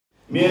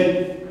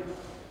The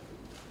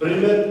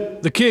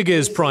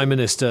Kyrgyz Prime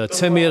Minister,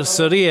 Temir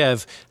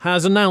Sariev,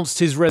 has announced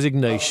his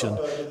resignation.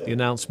 The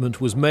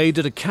announcement was made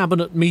at a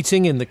cabinet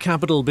meeting in the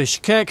capital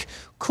Bishkek,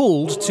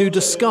 called to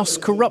discuss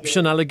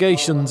corruption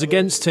allegations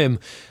against him.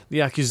 The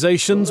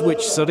accusations, which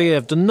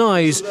Sariev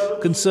denies,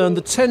 concern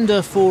the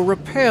tender for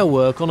repair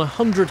work on a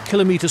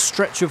 100-kilometre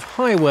stretch of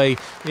highway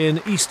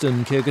in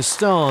eastern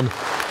Kyrgyzstan.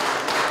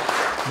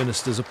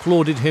 Ministers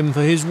applauded him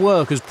for his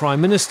work as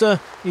Prime Minister,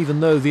 even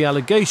though the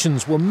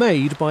allegations were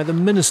made by the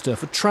Minister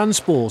for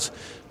Transport.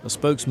 A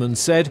spokesman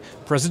said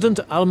President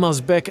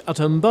Almazbek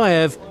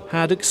Atambayev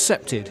had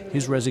accepted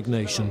his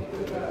resignation.